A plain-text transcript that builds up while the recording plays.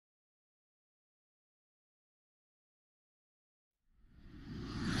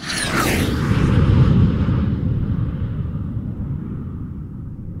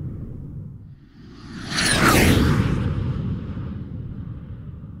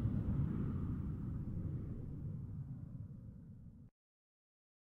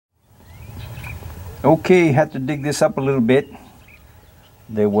Okay, had to dig this up a little bit.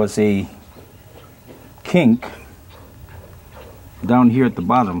 There was a kink down here at the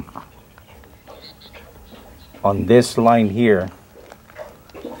bottom on this line here,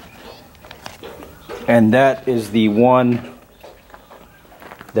 and that is the one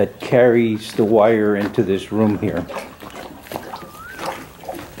that carries the wire into this room here.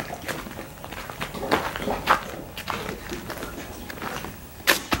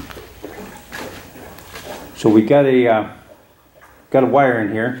 So we got a wire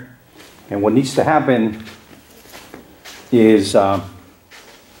in here, and what needs to happen is I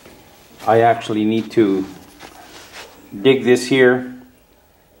actually need to dig this here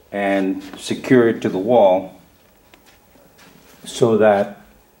and secure it to the wall so that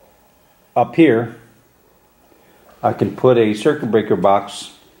up here I can put a circuit breaker box,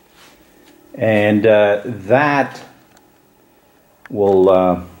 and that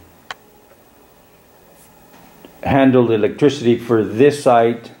will handle the electricity for this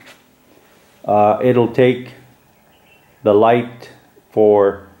side. It'll take the light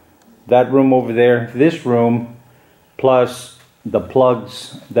for that room over there, this room, plus the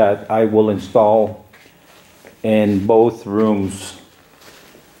plugs that I will install in both rooms.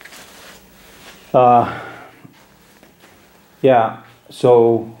 Yeah,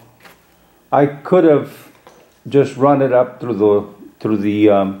 so I could have just run it up through the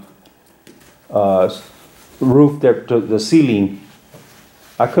roof there to the ceiling.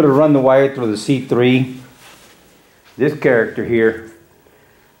 I could have run the wire through the C3. This character here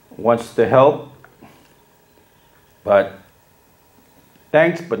wants to help, but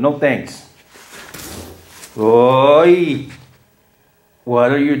thanks, but no thanks. Oi!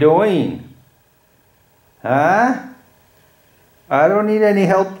 What are you doing? Huh? I don't need any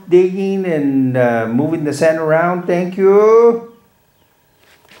help digging and moving the sand around, thank you.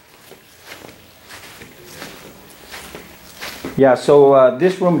 Yeah, so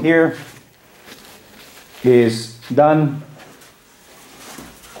this room here is done.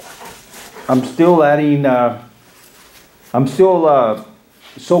 I'm still adding, I'm still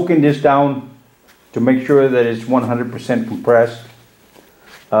soaking this down to make sure that it's 100% compressed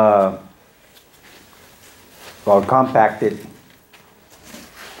or compacted.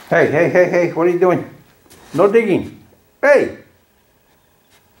 Hey, what are you doing? No digging. Hey!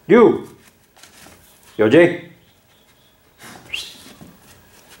 You! Yo, Jay.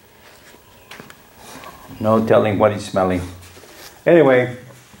 No telling what he's smelling. Anyway,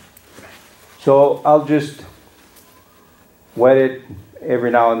 so I'll just wet it every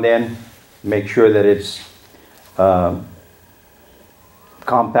now and then, make sure that it's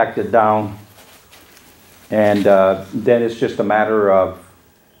compacted down, and then it's just a matter of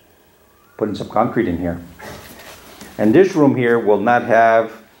putting some concrete in here. And this room here will not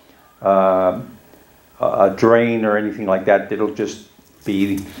have a drain or anything like that. It'll just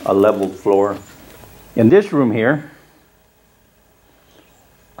be a level floor. In this room here,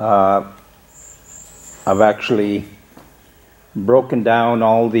 I've actually broken down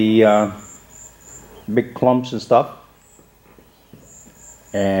all the big clumps and stuff,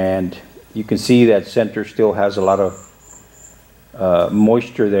 and you can see that center still has a lot of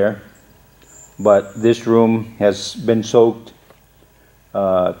moisture there, but this room has been soaked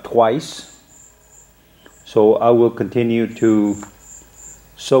twice, so I will continue to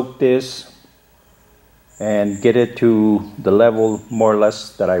soak this and get it to the level more or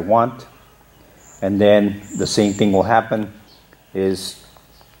less that I want, and then the same thing will happen is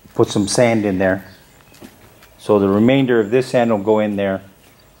put some sand in there. So the remainder of this sand will go in there,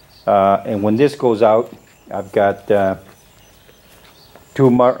 and when this goes out, I've got two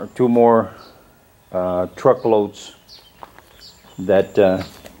more truckloads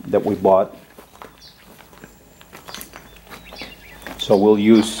that we bought, so we'll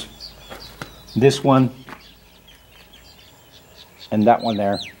use this one and that one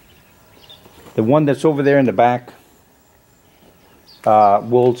there. The one that's over there in the back,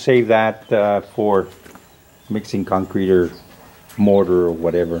 we'll save that for mixing concrete or mortar or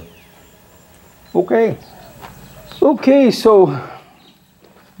whatever. Okay, so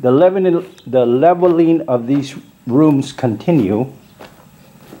the leveling of these rooms continue.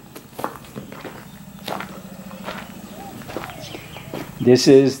 This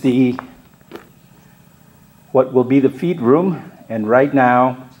is what will be the feed room, and right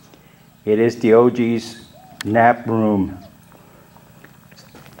now it is the OG's nap room.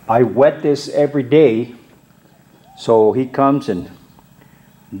 I wet this every day, so he comes and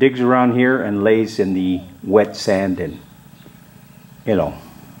digs around here and lays in the wet sand, and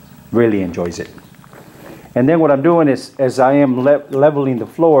really enjoys it. And then what I'm doing is, as I am leveling the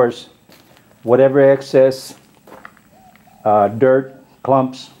floors, whatever excess dirt,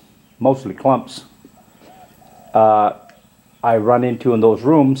 clumps, mostly clumps, I run into in those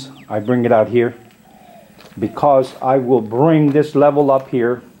rooms. I bring it out here because I will bring this level up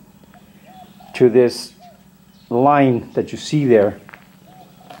here to this line that you see there,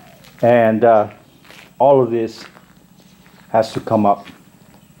 and all of this has to come up.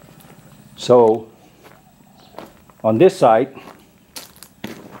 So on this side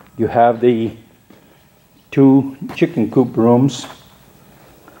you have the 2 chicken coop rooms,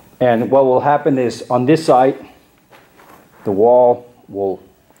 and what will happen is on this side the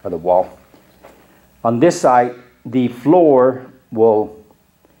on this side the floor will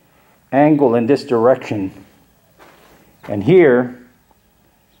angle in this direction, and here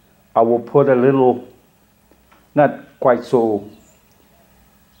I will put a little, not quite so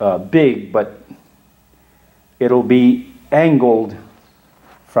big, but it'll be angled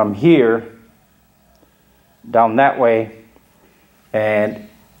from here down that way and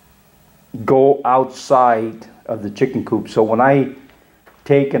go outside of the chicken coop. So when I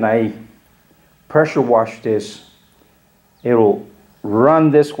take and I pressure wash this, it'll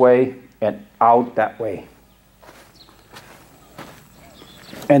run this way and out that way.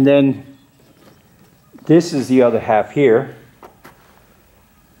 And then this is the other half here.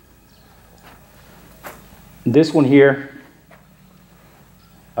 This one here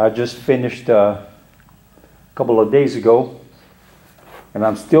I just finished a couple of days ago, and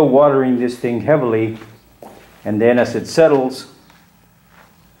I'm still watering this thing heavily, and then as it settles,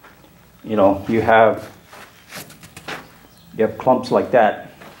 you know, you have clumps like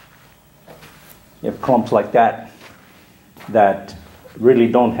that. You have clumps like that that really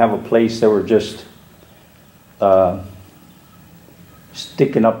don't have a place. They were just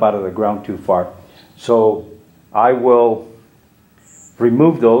sticking up out of the ground too far. So I will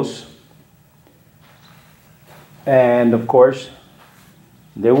remove those, and of course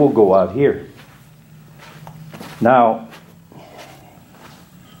they will go out here. Now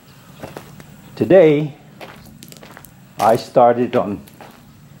today I started on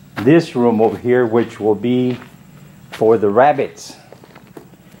this room over here, which will be for the rabbits.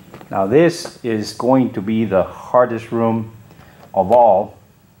 Now this is going to be the hardest room of all,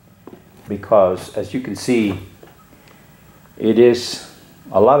 because as you can see, it is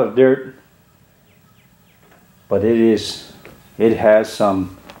a lot of dirt, but it has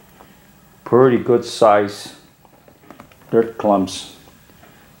some pretty good size dirt clumps.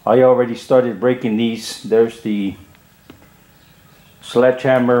 I already started breaking these. There's the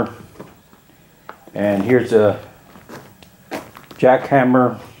sledgehammer, and here's a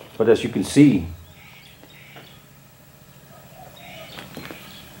jackhammer. But as you can see,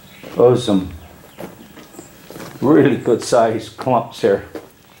 those some really good sized clumps here.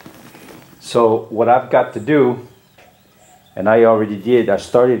 So what I've got to do, and I already did, I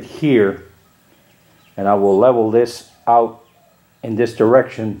started here, and I will level this out in this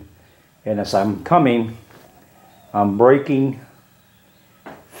direction, and as I'm coming, I'm breaking,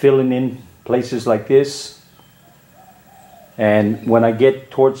 filling in places like this, and when I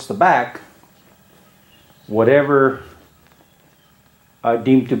get towards the back, whatever I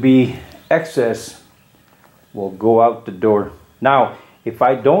deem to be excess will go out the door. Now if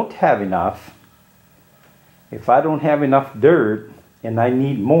I don't have enough, dirt and I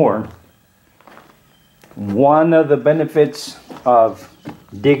need more, one of the benefits of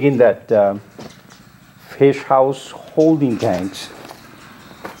digging that fish house holding tanks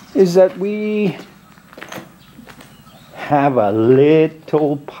is that we have a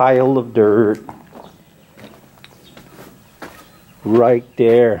little pile of dirt right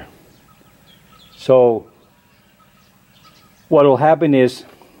there. So what will happen is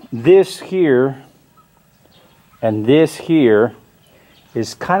this here and this here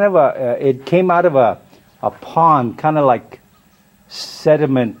is kind of it came out of a pond, kind of like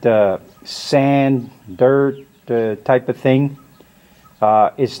sediment, sand, dirt type of thing.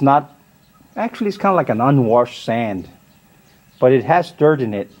 It's not, actually it's kind of like an unwashed sand, but it has dirt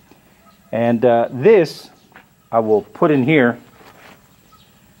in it. And this I will put in here,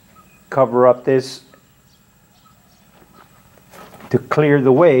 cover up this to clear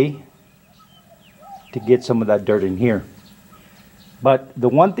the way to get some of that dirt in here. But the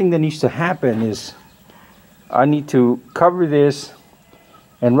one thing that needs to happen is I need to cover this,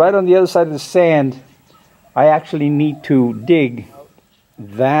 and right on the other side of the sand I actually need to dig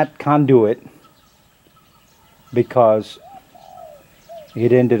that conduit because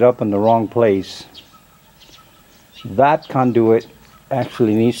it ended up in the wrong place. That conduit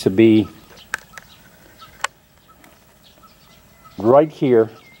actually needs to be right here,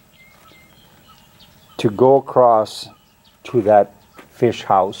 to go across to that fish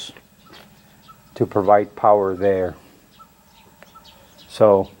house to provide power there.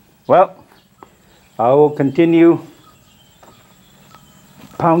 So, well, I will continue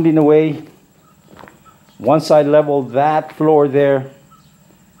pounding away. Once I level that floor there,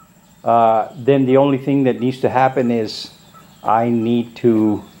 then the only thing that needs to happen is I need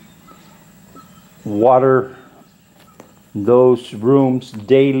to water those rooms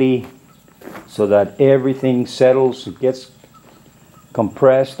daily so that everything settles, it gets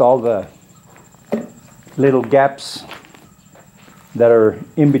compressed, all the little gaps that are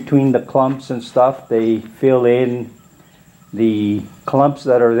in between the clumps and stuff, they fill in. The clumps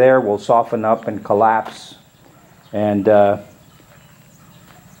that are there will soften up and collapse, and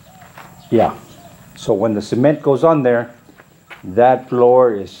yeah, so when the cement goes on there, that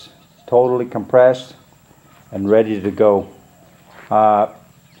floor is totally compressed and ready to go.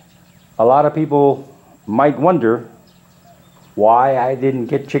 A lot of people might wonder why I didn't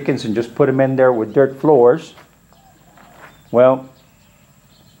get chickens and just put them in there with dirt floors. Well,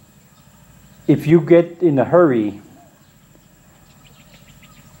 if you get in a hurry,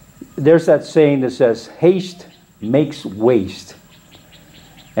 there's that saying that says haste makes waste.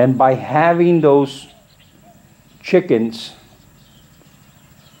 And by having those chickens,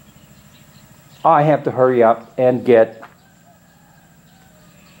 I have to hurry up and get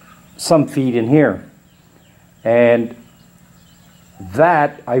some feed in here. And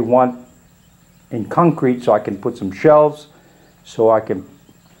that I want in concrete so I can put some shelves, so I can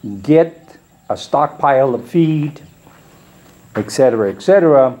get a stockpile of feed, etc.,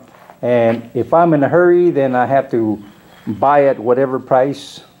 etc. And if I'm in a hurry, then I have to buy at whatever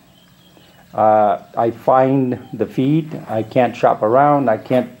price I find the feed. I can't shop around. I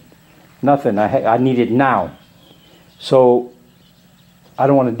can't, nothing. I need it now. So I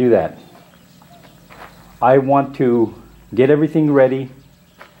don't want to do that. I want to get everything ready,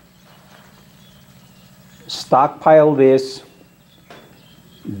 stockpile this,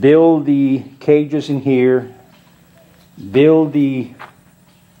 build the cages in here, build the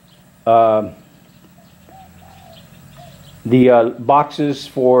boxes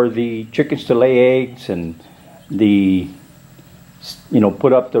for the chickens to lay eggs, and the, you know,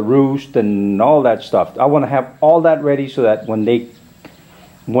 put up the roost and all that stuff. I want to have all that ready so that when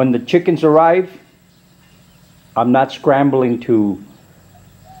the chickens arrive, I'm not scrambling to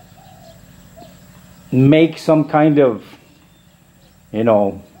make some kind of, you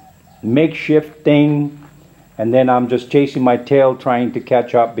know, makeshift thing, and then I'm just chasing my tail trying to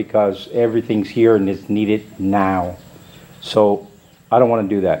catch up because everything's here and it's needed now. So I don't want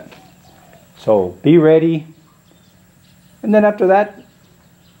to do that. So be ready. And then after that,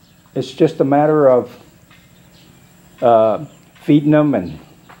 it's just a matter of feeding them and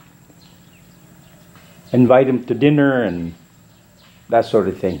invite them to dinner and that sort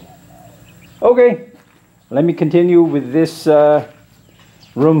of thing. Okay, let me continue with this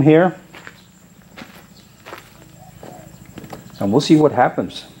room here, and we'll see what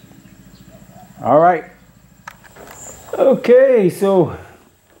happens. All right. Okay, so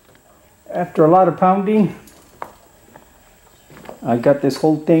after a lot of pounding, I got this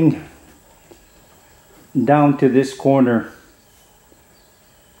whole thing down to this corner.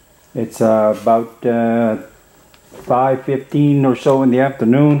 It's about 5:15 or so in the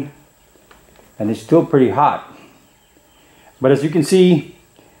afternoon, and it's still pretty hot. But as you can see,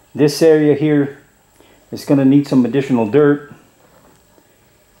 this area here is going to need some additional dirt.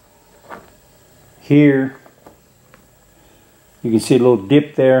 Here, you can see a little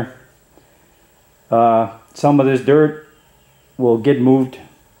dip there. Some of this dirt will get moved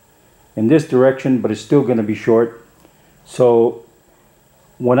in this direction, but it's still going to be short. So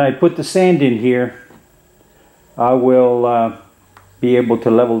when I put the sand in here, I will be able to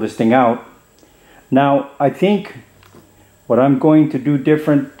level this thing out. Now, I think what I'm going to do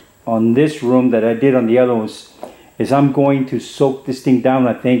different on this room that I did on the other ones is I'm going to soak this thing down,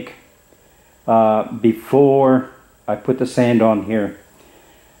 I think, before I put the sand on here.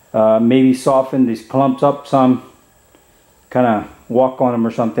 Maybe soften these clumps up some, kind of walk on them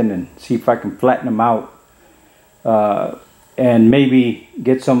or something and see if I can flatten them out. And maybe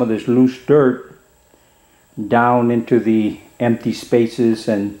get some of this loose dirt down into the empty spaces,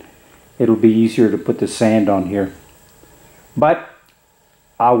 and it'll be easier to put the sand on here. But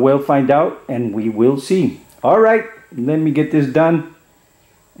I will find out and we will see. All right, let me get this done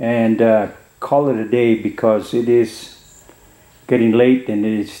and call it a day, because it is getting late and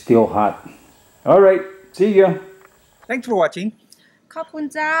it is still hot. All right, see ya. Thanks for watching. ขอบคุณ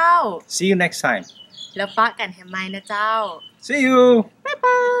เจ้า See you next time. แล้วปะกันแฮมไมนะเจ้า See you. Bye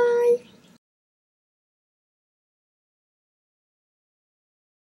bye